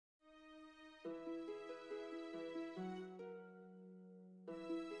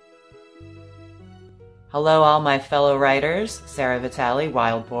Hello all my fellow writers, Sarah Vitale,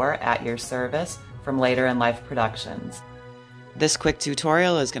 Wild Boar, at your service from Later in Life Productions. This quick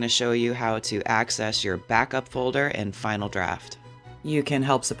tutorial is going to show you how to access your backup folder in Final Draft. You can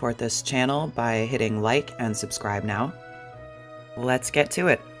help support this channel by hitting like and subscribe now. Let's get to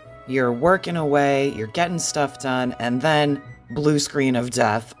it. You're working away, you're getting stuff done, and then blue screen of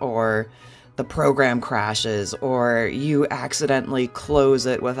death, or the program crashes, or you accidentally close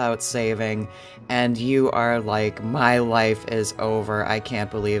it without saving, and you are like, my life is over, I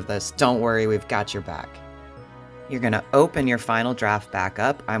can't believe this. Don't worry, we've got your back. You're going to open your Final Draft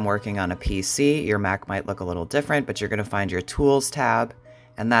backup. I'm working on a PC. Your Mac might look a little different, but you're going to find your Tools tab,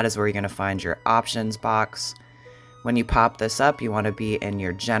 and that is where you're going to find your Options box. When you pop this up, you want to be in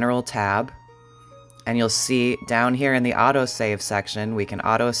your General tab, and you'll see down here in the autosave section, we can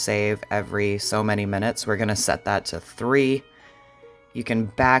autosave every so many minutes. We're going to set that to 3. You can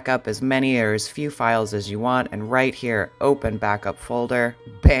back up as many or as few files as you want, and right here, open backup folder,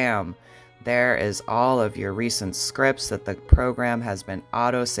 bam! There is all of your recent scripts that the program has been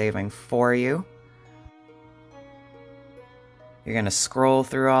auto-saving for you. You're going to scroll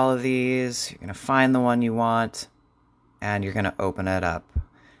through all of these, you're going to find the one you want, and you're going to open it up.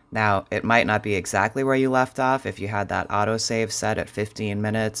 Now, it might not be exactly where you left off if you had that autosave set at 15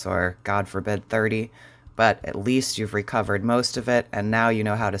 minutes or, God forbid, 30, but at least you've recovered most of it, and now you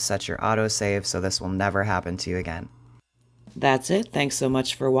know how to set your autosave so this will never happen to you again. That's it. Thanks so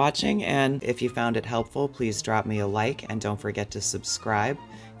much for watching, and if you found it helpful, please drop me a like, and don't forget to subscribe.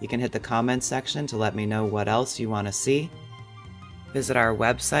 You can hit the comments section to let me know what else you want to see. Visit our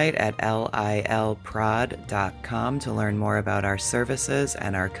website at lilprod.com to learn more about our services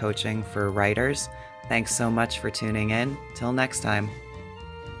and our coaching for writers. Thanks so much for tuning in. Till next time.